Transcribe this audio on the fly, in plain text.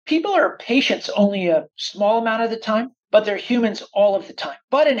people are patients only a small amount of the time, but they're humans all of the time.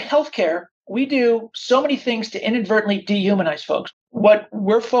 But in healthcare, we do so many things to inadvertently dehumanize folks. What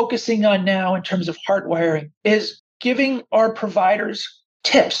we're focusing on now in terms of HeartWiring is giving our providers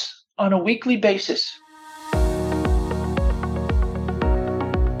tips on a weekly basis.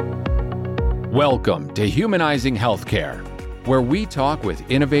 Welcome to Humanizing Healthcare, where we talk with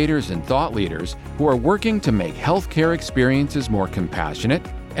innovators and thought leaders who are working to make healthcare experiences more compassionate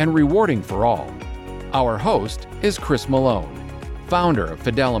and rewarding for all. Our host is Chris Malone, founder of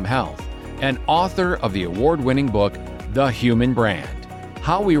Fidelum Health and author of the award-winning book, The Human Brand: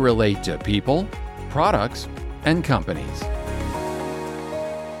 How We Relate to People, Products, and Companies.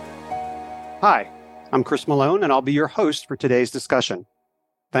 Hi, I'm Chris Malone, and I'll be your host for today's discussion.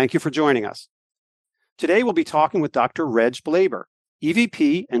 Thank you for joining us. Today, we'll be talking with Dr. Reg Blaber,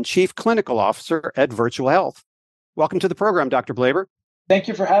 EVP and Chief Clinical Officer at Virtua Health. Welcome to the program, Dr. Blaber. Thank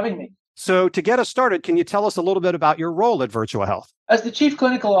you for having me. So to get us started, can you tell us a little bit about your role at Virtua Health? As the Chief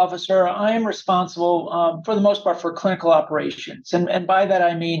Clinical Officer, I am responsible for the most part for clinical operations. And by that,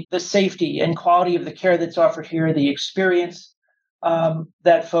 I mean the safety and quality of the care that's offered here, the experience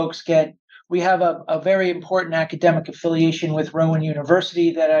that folks get. We have a very important academic affiliation with Rowan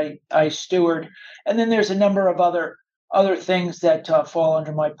University that I steward. And then there's a number of other things that fall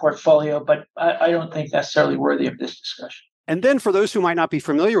under my portfolio, but I don't think necessarily worthy of this discussion. And then for those who might not be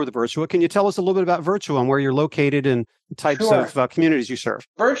familiar with Virtua, can you tell us a little bit about Virtua and where you're located and types of communities you serve?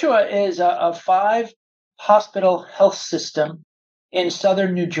 Virtua is a 5-hospital health system in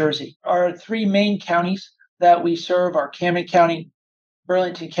southern New Jersey. Our 3 main counties that we serve are Camden County,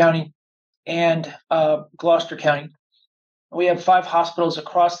 Burlington County, and Gloucester County. We have 5 hospitals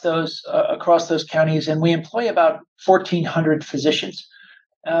across those counties, and we employ about 1,400 physicians.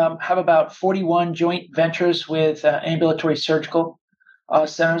 Have about 41 joint ventures with ambulatory surgical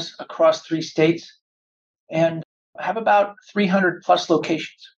centers across 3 states, and have about 300 plus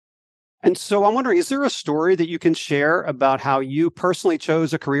locations. And so I'm wondering, is there a story that you can share about how you personally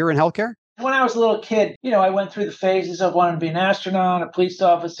chose a career in healthcare? When I was a little kid, I went through the phases of wanting to be an astronaut, a police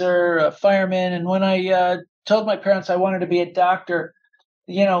officer, a fireman. And when I told my parents I wanted to be a doctor,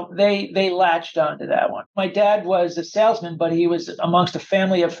 they latched onto that one. My dad was a salesman, but he was amongst a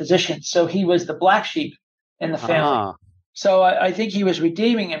family of physicians. So he was the black sheep in the family. So I think he was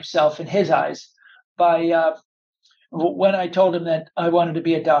redeeming himself in his eyes by when I told him that I wanted to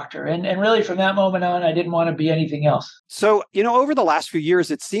be a doctor. And really from that moment on, I didn't want to be anything else. So, over the last few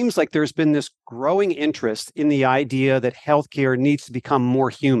years, it seems like there's been this growing interest in the idea that healthcare needs to become more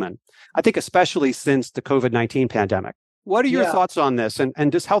human. I think especially since the COVID-19 pandemic. What are your thoughts on this?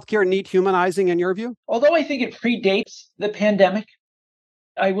 And does healthcare need humanizing in your view? Although I think it predates the pandemic,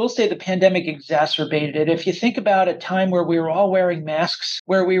 I will say the pandemic exacerbated it. If you think about a time where we were all wearing masks,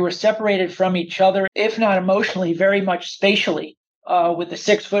 where we were separated from each other, if not emotionally, very much spatially, with the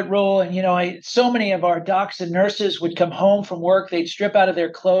 6-foot rule. And, so many of our docs and nurses would come home from work, they'd strip out of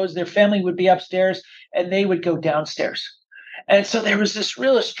their clothes, their family would be upstairs, and they would go downstairs. And so there was this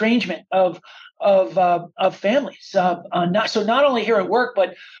real estrangement of families. Not only here at work,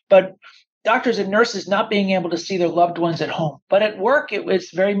 but doctors and nurses not being able to see their loved ones at home. But at work, it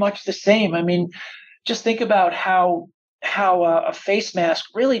was very much the same. I mean, just think about how a face mask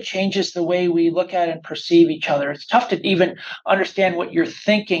really changes the way we look at and perceive each other. It's tough to even understand what you're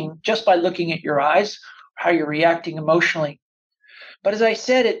thinking just by looking at your eyes, how you're reacting emotionally. But as I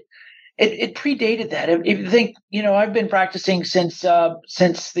said, it predated that. If you think, I've been practicing since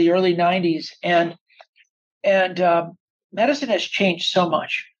the early 90s, and medicine has changed so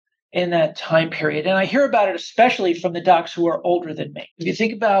much in that time period. And I hear about it especially from the docs who are older than me. If you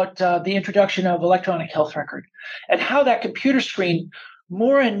think about the introduction of electronic health record and how that computer screen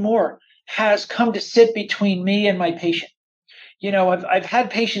more and more has come to sit between me and my patient. I've had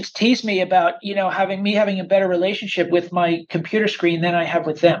patients tease me about, having a better relationship with my computer screen than I have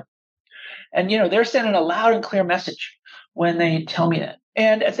with them. And, they're sending a loud and clear message when they tell me that.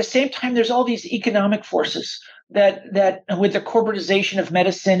 And at the same time, there's all these economic forces that with the corporatization of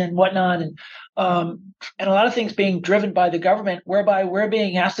medicine and whatnot, and a lot of things being driven by the government, whereby we're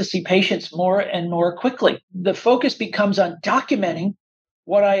being asked to see patients more and more quickly. The focus becomes on documenting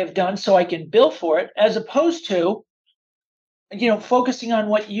what I have done so I can bill for it, as opposed to, focusing on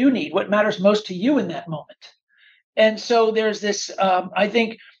what you need, what matters most to you in that moment. And so there's this, I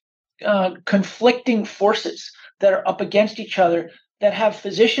think, conflicting forces that are up against each other that have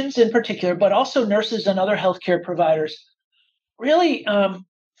physicians in particular, but also nurses and other healthcare providers really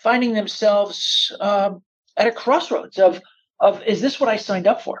finding themselves at a crossroads of is this what I signed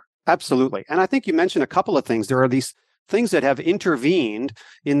up for? Absolutely. And I think you mentioned a couple of things. There are these things that have intervened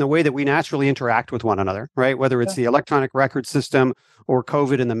in the way that we naturally interact with one another, right? Whether it's the electronic record system or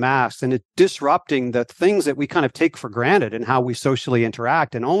COVID and the masks, and it's disrupting the things that we kind of take for granted and how we socially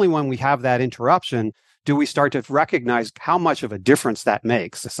interact. And only when we have that interruption do we start to recognize how much of a difference that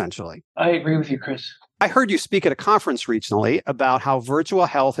makes, essentially. I agree with you, Chris. I heard you speak at a conference recently about how virtual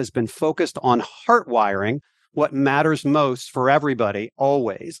health has been focused on HeartWiring, what matters most for everybody,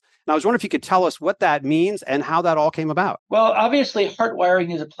 always. And I was wondering if you could tell us what that means and how that all came about. Well, obviously,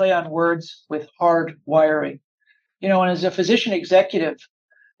 HeartWiring is a play on words with hard wiring. And as a physician executive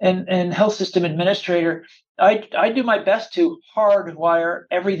and health system administrator, I do my best to hardwire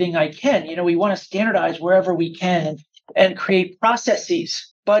everything I can. We want to standardize wherever we can and create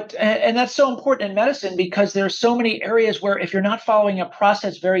processes. And that's so important in medicine because there's so many areas where if you're not following a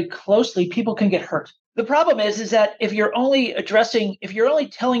process very closely, people can get hurt. The problem is that if you're only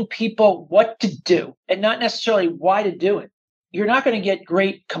telling people what to do and not necessarily why to do it, you're not going to get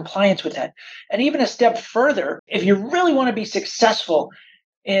great compliance with that. And even a step further, if you really want to be successful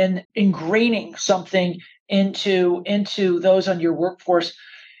in ingraining something into those on your workforce,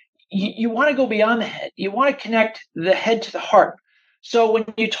 you want to go beyond the head. You want to connect the head to the heart. So when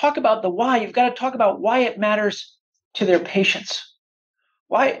you talk about the why, you've got to talk about why it matters to their patients.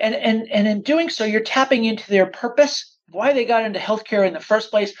 Why? And in doing so, you're tapping into their purpose, why they got into healthcare in the first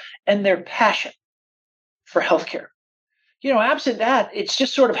place, and their passion for healthcare. Absent that, it's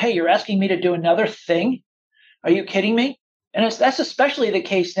just sort of, hey, you're asking me to do another thing? Are you kidding me? And that's especially the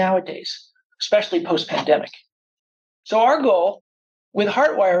case nowadays, especially post-pandemic. So our goal with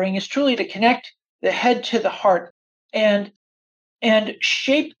HeartWiring is truly to connect the head to the heart and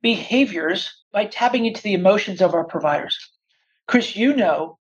shape behaviors by tapping into the emotions of our providers. Chris, you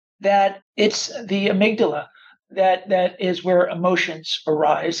know that it's the amygdala that is where emotions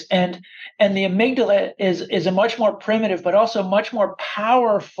arise. And the amygdala is a much more primitive, but also much more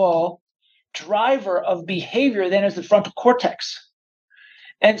powerful driver of behavior than is the frontal cortex.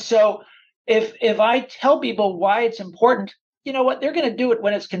 And so if I tell people why it's important, you know what? They're going to do it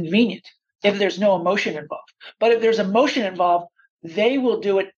when it's convenient, if there's no emotion involved. But if there's emotion involved, they will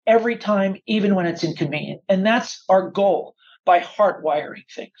do it every time, even when it's inconvenient. And that's our goal by HeartWiring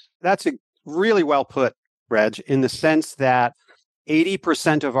things. That's really well put, Reg, in the sense that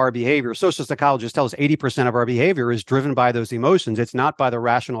 80% of our behavior, social psychologists tell us 80% of our behavior is driven by those emotions. It's not by the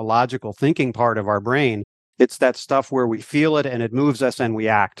rational, logical thinking part of our brain. It's that stuff where we feel it and it moves us and we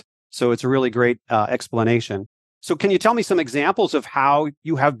act. So it's a really great explanation. So can you tell me some examples of how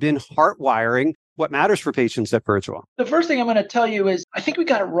you have been HeartWiring what matters for patients at Virtua? The first thing I'm going to tell you is I think we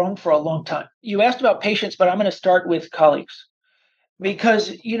got it wrong for a long time. You asked about patients, but I'm going to start with colleagues.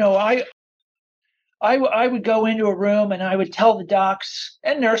 Because, I would go into a room and I would tell the docs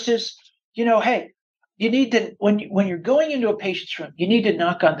and nurses, hey, you need to, when you're going into a patient's room, you need to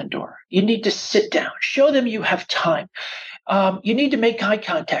knock on the door. You need to sit down, show them you have time. You need to make eye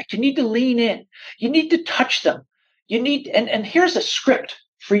contact. You need to lean in. You need to touch them. And here's a script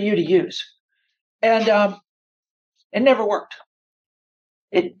for you to use. And it never worked.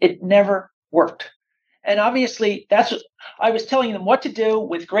 It never worked. And obviously, I was telling them what to do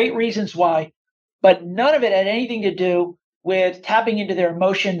with great reasons why, but none of it had anything to do with tapping into their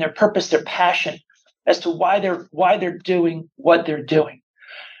emotion, their purpose, their passion as to why they're doing what they're doing.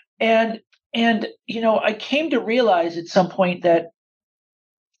 And I came to realize at some point that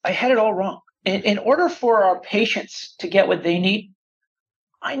I had it all wrong. In order for our patients to get what they need,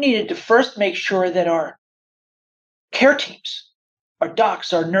 I needed to first make sure that our care teams, our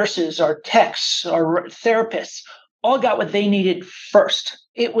docs, our nurses, our techs, our therapists, all got what they needed first.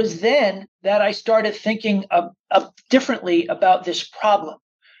 It was then that I started thinking differently about this problem.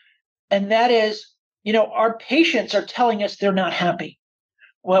 And that is, our patients are telling us they're not happy.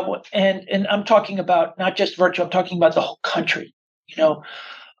 Well, and I'm talking about not just Virtua, I'm talking about the whole country.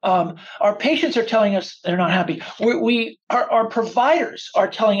 Our patients are telling us they're not happy. Our providers are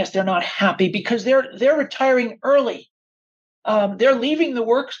telling us they're not happy because they're retiring early. They're leaving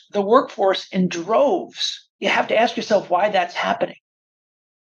the workforce in droves. You have to ask yourself why that's happening.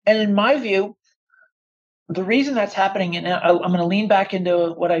 And in my view, the reason that's happening, and I'm going to lean back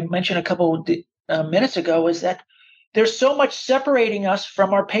into what I mentioned a couple of minutes ago, is that there's so much separating us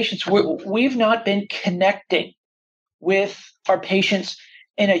from our patients. We've not been connecting with our patients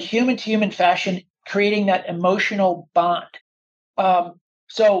in a human-to-human fashion, creating that emotional bond.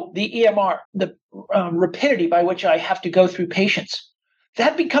 So the EMR, the rapidity by which I have to go through patients,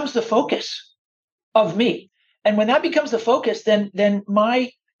 that becomes the focus of me. And when that becomes the focus, then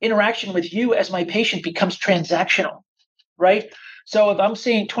my interaction with you as my patient becomes transactional, right? So if I'm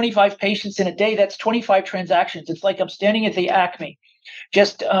seeing 25 patients in a day, that's 25 transactions. It's like I'm standing at the Acme,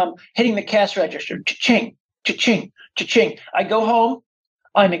 just hitting the cash register, cha-ching, cha-ching, cha-ching. I go home,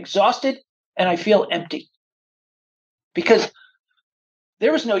 I'm exhausted, and I feel empty because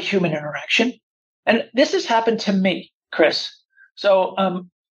there was no human interaction. And this has happened to me, Chris. So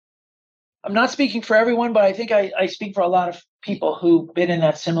I'm not speaking for everyone, but I think I speak for a lot of people who've been in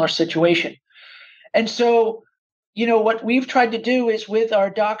that similar situation. And so, what we've tried to do is with our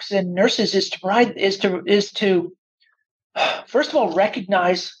docs and nurses is to first of all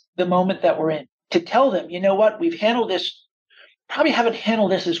recognize the moment that we're in, to tell them, you know what, we've handled this, probably haven't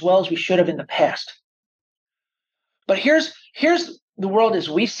handled this as well as we should have in the past. But here's the world as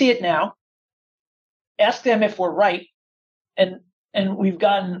we see it now. Ask them if we're right, and we've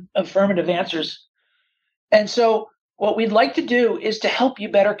gotten affirmative answers. And so what we'd like to do is to help you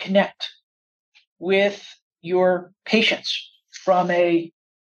better connect with your patients from a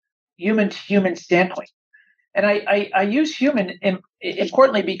human-to-human standpoint. And I use human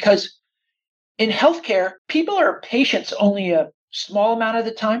importantly because in healthcare, people are patients only a small amount of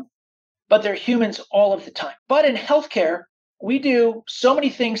the time, but they're humans all of the time. But in healthcare, we do so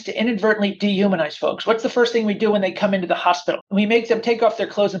many things to inadvertently dehumanize folks. What's the first thing we do when they come into the hospital? We make them take off their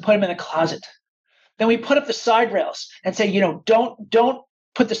clothes and put them in the closet. Then we put up the side rails and say, don't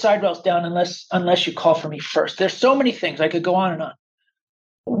put the side rails down unless you call for me first. There's so many things. I could go on and on.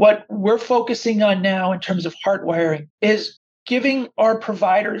 What we're focusing on now in terms of HeartWiring is giving our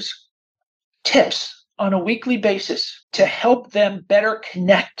providers tips on a weekly basis to help them better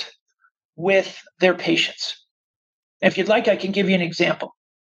connect with their patients. If you'd like, I can give you an example.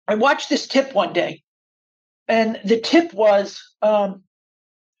 I watched this tip one day, and the tip was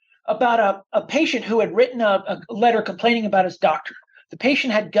about a patient who had written a letter complaining about his doctor. The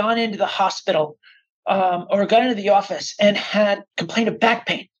patient had gone into the hospital or gone into the office and had complained of back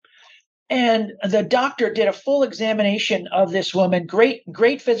pain. And the doctor did a full examination of this woman, great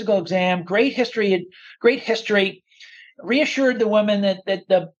physical exam, great history, reassured the woman that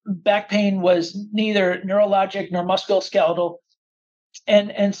the back pain was neither neurologic nor musculoskeletal,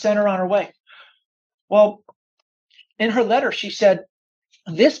 and sent her on her way. Well, in her letter, she said,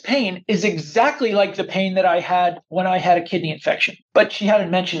 this pain is exactly like the pain that I had when I had a kidney infection, but she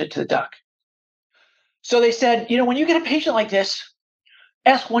hadn't mentioned it to the doc. So they said, when you get a patient like this,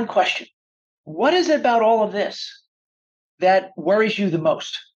 ask one question. What is it about all of this that worries you the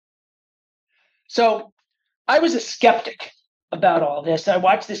most? So I was a skeptic about all this. I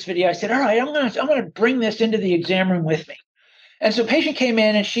watched this video. I said, all right, I'm going to bring this into the exam room with me. And so a patient came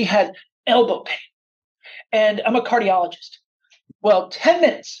in and she had elbow pain. And I'm a cardiologist. Well, 10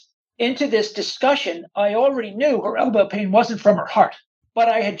 minutes into this discussion, I already knew her elbow pain wasn't from her heart. But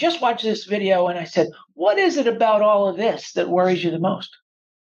I had just watched this video and I said, what is it about all of this that worries you the most?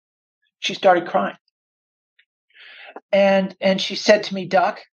 She started crying. And she said to me,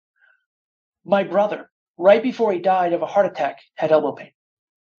 Doc, my brother, right before he died of a heart attack, had elbow pain.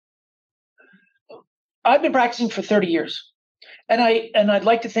 I've been practicing for 30 years, and I'd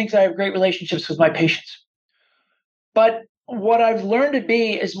like to think that I have great relationships with my patients. But what I've learned to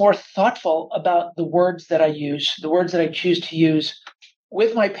be is more thoughtful about the words that I use, the words that I choose to use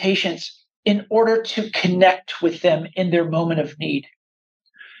with my patients in order to connect with them in their moment of need.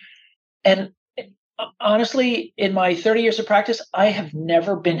 And honestly, in my 30 years of practice, I have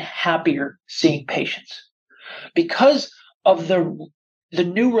never been happier seeing patients because of the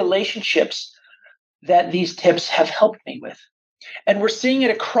new relationships that these tips have helped me with. And we're seeing it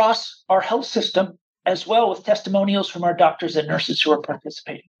across our health system as well, with testimonials from our doctors and nurses who are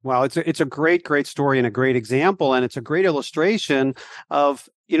participating. Well, it's a great story and a great example, and it's a great illustration of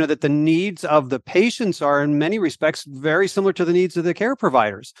that the needs of the patients are in many respects very similar to the needs of the care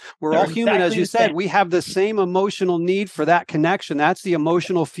providers. We're all human, as you said. We have the same emotional need for that connection. That's the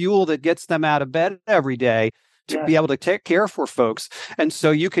emotional fuel that gets them out of bed every day to be able to take care for folks. And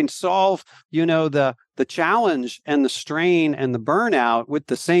so you can solve, the challenge and the strain and the burnout with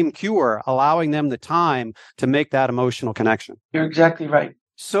the same cure, allowing them the time to make that emotional connection. You're exactly right.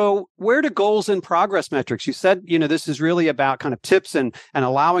 So where do goals and progress metrics? You said, this is really about kind of tips and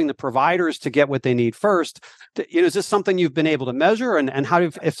allowing the providers to get what they need first. Is this something you've been able to measure? And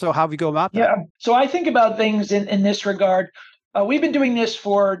if so, how do you go about that? Yeah. So I think about things in this regard. We've been doing this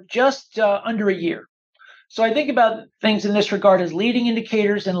for just under a year. So I think about things in this regard as leading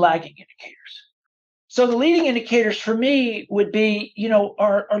indicators and lagging indicators. So the leading indicators for me would be,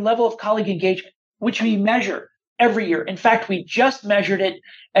 our level of colleague engagement, which we measure every year. In fact, we just measured it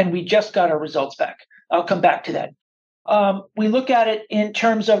and we just got our results back. I'll come back to that. We look at it in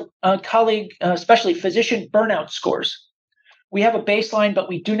terms of colleague, especially physician burnout scores. We have a baseline, but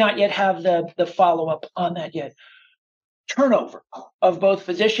we do not yet have the follow-up on that yet. Turnover of both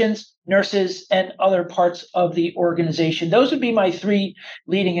physicians, nurses, and other parts of the organization. Those would be my three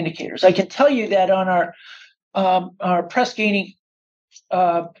leading indicators. I can tell you that on our press gaining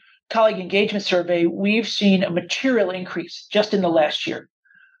colleague engagement survey, we've seen a material increase just in the last year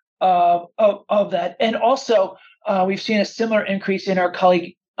of that. And also, we've seen a similar increase in our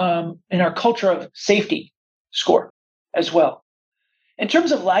colleague, in our culture of safety score as well. In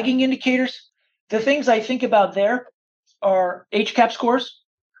terms of lagging indicators, the things I think about there are HCAP scores.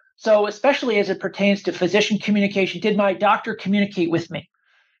 So especially as it pertains to physician communication, did my doctor communicate with me?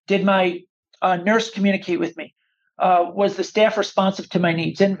 Did my nurse communicate with me? Was the staff responsive to my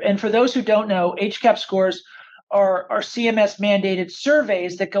needs? And for those who don't know, HCAP scores are CMS mandated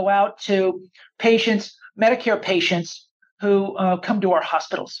surveys that go out to patients, Medicare patients who come to our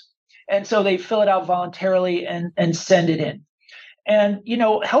hospitals. And so they fill it out voluntarily and send it in. And,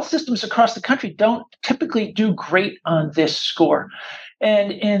 health systems across the country don't typically do great on this score.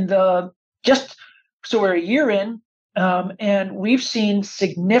 And so we're a year in, and we've seen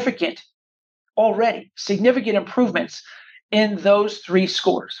significant improvements in those three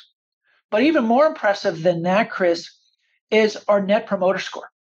scores. But even more impressive than that, Chris, is our net promoter score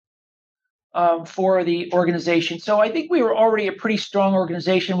for the organization. So I think we were already a pretty strong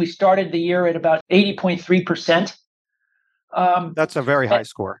organization. We started the year at about 80.3%. That's a very high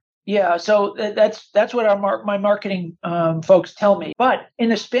score. Yeah, so that's what my marketing folks tell me. But in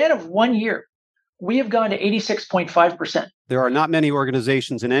the span of 1 year, we have gone to 86.5%. There are not many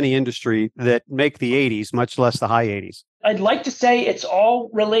organizations in any industry that make the 80s, much less the high 80s. I'd like to say it's all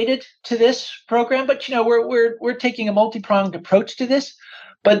related to this program, but we're taking a multi-pronged approach to this,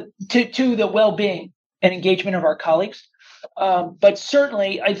 but to the well-being and engagement of our colleagues. But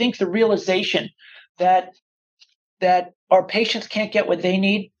certainly, I think the realization that our patients can't get what they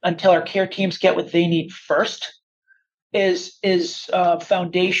need until our care teams get what they need first is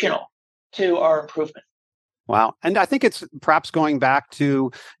foundational to our improvement. Wow. And I think it's perhaps going back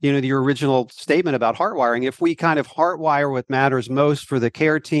to, your original statement about HeartWiring. If we kind of heartwire what matters most for the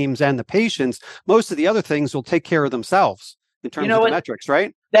care teams and the patients, most of the other things will take care of themselves in terms of the metrics,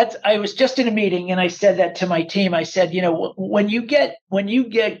 right? I was just in a meeting and I said that to my team. I said, when you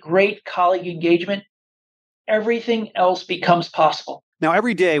get great colleague engagement, everything else becomes possible. Now,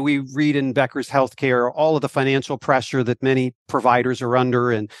 every day we read in Becker's Healthcare all of the financial pressure that many providers are under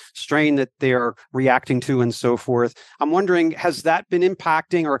and strain that they're reacting to and so forth. I'm wondering, has that been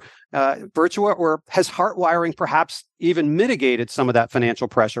impacting or Virtua, or has HeartWiring perhaps even mitigated some of that financial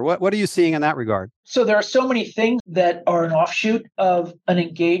pressure? What are you seeing in that regard? So there are so many things that are an offshoot of an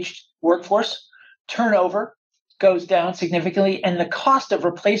engaged workforce. Turnover goes down significantly, and the cost of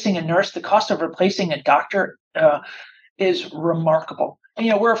replacing a nurse, the cost of replacing a doctor is remarkable.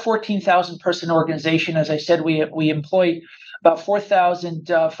 And, we're a 14,000 person organization. As I said, we employ about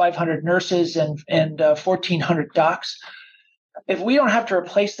 4,500 nurses and 1,400 docs. If we don't have to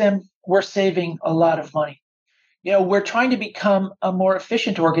replace them, we're saving a lot of money. We're trying to become a more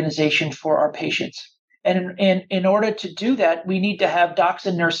efficient organization for our patients. And in order to do that, we need to have docs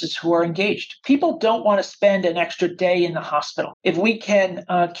and nurses who are engaged. People don't want to spend an extra day in the hospital. If we can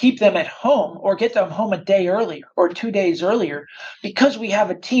keep them at home or get them home a day earlier or 2 days earlier, because we have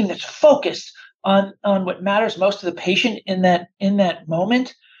a team that's focused on what matters most to the patient in that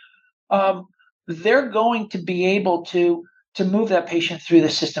moment, they're going to be able to move that patient through the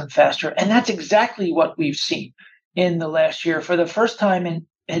system faster. And that's exactly what we've seen in the last year. For the first time in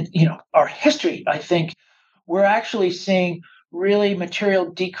our history, I think we're actually seeing really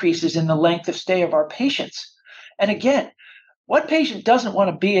material decreases in the length of stay of our patients. And again, what patient doesn't want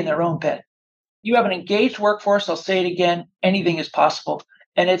to be in their own bed? You have an engaged workforce. I'll say it again, anything is possible.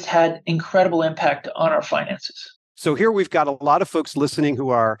 And it's had incredible impact on our finances. So here we've got a lot of folks listening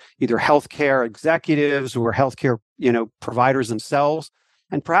who are either healthcare executives or healthcare, providers themselves.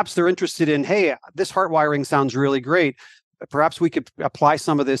 And perhaps they're interested in, hey, this HeartWiring sounds really great. Perhaps we could apply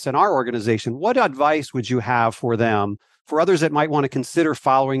some of this in our organization. What advice would you have for them, for others that might want to consider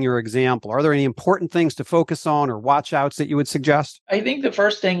following your example? Are there any important things to focus on or watch outs that you would suggest? I think the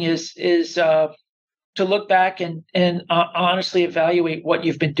first thing is to look back and honestly evaluate what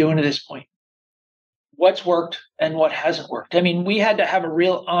you've been doing to this point. What's worked and what hasn't worked. I mean, we had to have a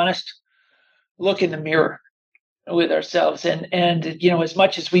real honest look in the mirror with ourselves, and as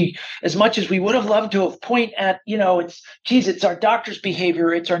much as we would have loved to have point at, it's our doctor's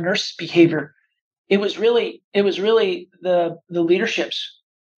behavior, it's our nurse's behavior. It was really the leadership's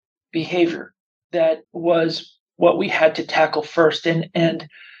behavior that was what we had to tackle first, and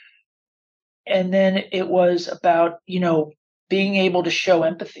then it was about being able to show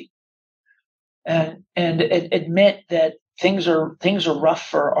empathy and admit that things are rough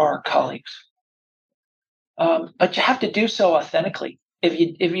for our colleagues. But you have to do so authentically. If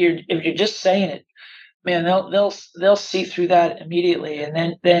you're just saying it, man, they'll see through that immediately,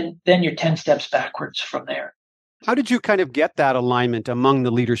 and then you're 10 steps backwards from there. How did you kind of get that alignment among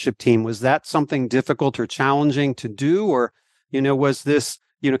the leadership team? Was that something difficult or challenging to do, or was this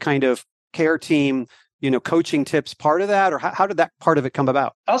kind of care team coaching tips part of that, or how did that part of it come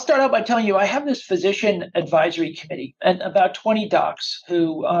about? I'll start out by telling you I have this physician advisory committee and about 20 docs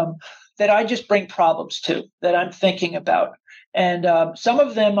who that I just bring problems to that I'm thinking about. And some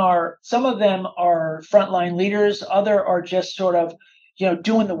of them are frontline leaders. Other are just sort of,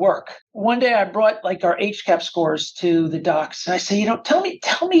 doing the work. One day I brought like our HCAP scores to the docs. And I say,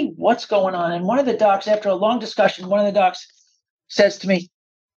 tell me what's going on. And one of the docs, after a long discussion, one of the docs says to me,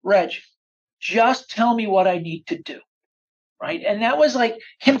 Reg, just tell me what I need to do. Right. And that was like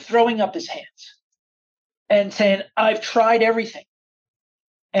him throwing up his hands and saying, I've tried everything.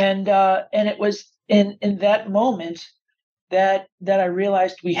 And it was in that moment that I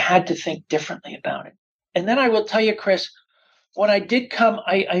realized we had to think differently about it. And then I will tell you, Chris, when I did come,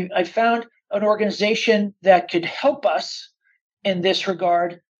 I found an organization that could help us in this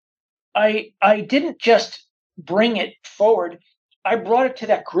regard. I didn't just bring it forward. I brought it to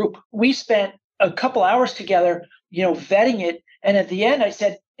that group. We spent a couple hours together, vetting it. And at the end, I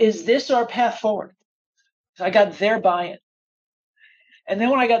said, is this our path forward? So I got their buy-in. And then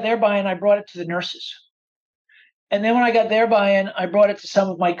when I got their buy-in, I brought it to the nurses. And then when I got their buy-in, I brought it to some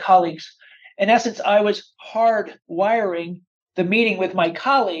of my colleagues. In essence, I was hardwiring the meeting with my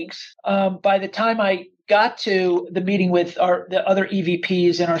colleagues. By the time I got to the meeting with the other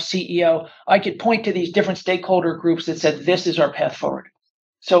EVPs and our CEO, I could point to these different stakeholder groups that said, this is our path forward.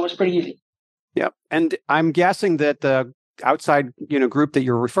 So it was pretty easy. Yep. And I'm guessing that the outside group that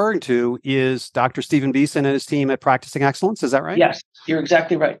you're referring to is Dr. Stephen Beeson and his team at Practicing Excellence. Is that right? Yes, you're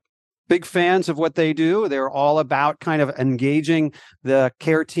exactly right. Big fans of what they do. They're all about kind of engaging the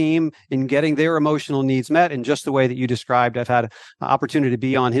care team in getting their emotional needs met in just the way that you described. I've had an opportunity to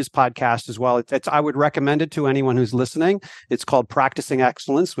be on his podcast as well. I would recommend it to anyone who's listening. It's called Practicing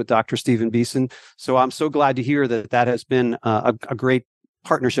Excellence with Dr. Stephen Beeson. So I'm so glad to hear that has been a great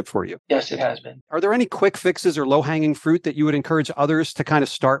partnership for you. Yes, it has been. Are there any quick fixes or low-hanging fruit that you would encourage others to kind of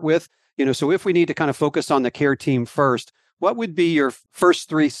start with? So if we need to kind of focus on the care team first, what would be your first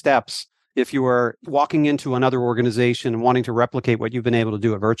 3 steps if you were walking into another organization and wanting to replicate what you've been able to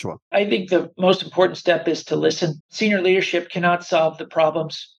do at Virtua? I think the most important step is to listen. Senior leadership cannot solve the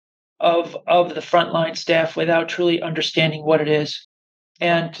problems of the frontline staff without truly understanding what it is.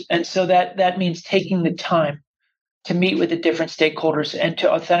 And so that means taking the time to meet with the different stakeholders and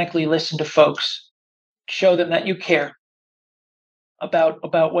to authentically listen to folks, show them that you care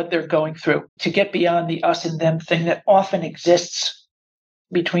about what they're going through, to get beyond the us and them thing that often exists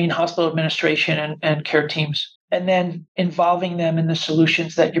between hospital administration and care teams, and then involving them in the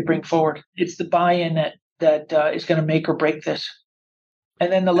solutions that you bring forward. It's the buy-in that is going to make or break this.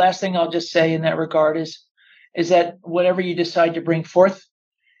 And then the last thing I'll just say in that regard is that whatever you decide to bring forth,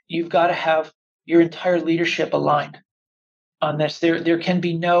 you've got to have your entire leadership aligned on this. There can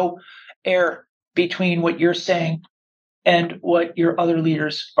be no error between what you're saying and what your other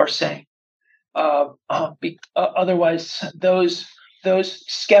leaders are saying. Otherwise, those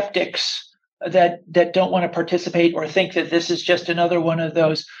skeptics that don't want to participate or think that this is just another one of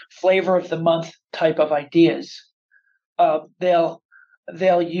those flavor of the month type of ideas, they'll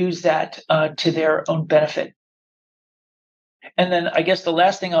use that to their own benefit. And then I guess the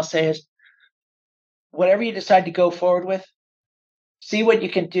last thing I'll say is, whatever you decide to go forward with, see what you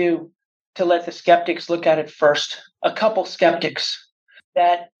can do to let the skeptics look at it first. A couple skeptics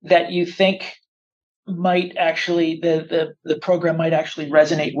that you think might actually, the program might actually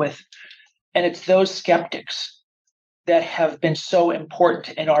resonate with. And it's those skeptics that have been so important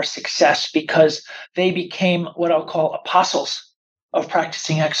in our success because they became what I'll call apostles of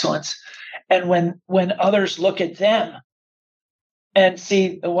practicing excellence. And when others look at them and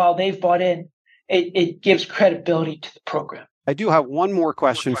see, while they've bought in, it gives credibility to the program. I do have one more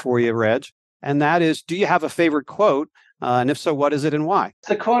question for you, Reg, and that is, do you have a favorite quote? And if so, what is it and why?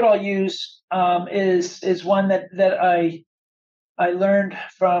 The quote I'll use is one that I learned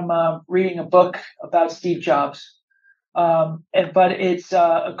from reading a book about Steve Jobs. But it's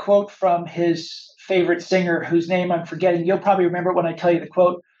a quote from his favorite singer, whose name I'm forgetting. You'll probably remember it when I tell you the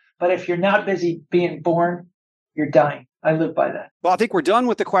quote. But if you're not busy being born, you're dying. I live by that. Well, I think we're done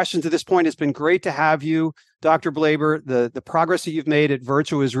with the questions at this point. It's been great to have you, Dr. Blaber. The progress that you've made at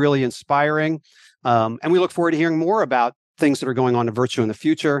Virtua is really inspiring. And we look forward to hearing more about things that are going on in Virtua in the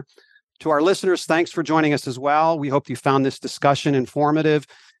future. To our listeners, thanks for joining us as well. We hope you found this discussion informative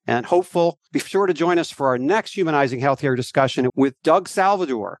and hopeful. Be sure to join us for our next Humanizing Healthcare discussion with Doug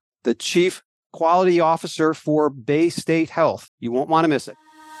Salvador, the Chief Quality Officer for Bay State Health. You won't want to miss it.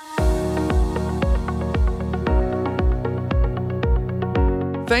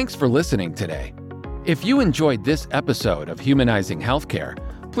 Thanks for listening today. If you enjoyed this episode of Humanizing Healthcare,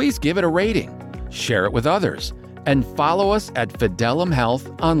 please give it a rating, share it with others, and follow us at Fidelum Health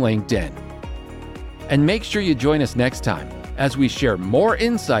on LinkedIn. And make sure you join us next time as we share more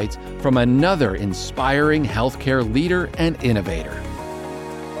insights from another inspiring healthcare leader and innovator.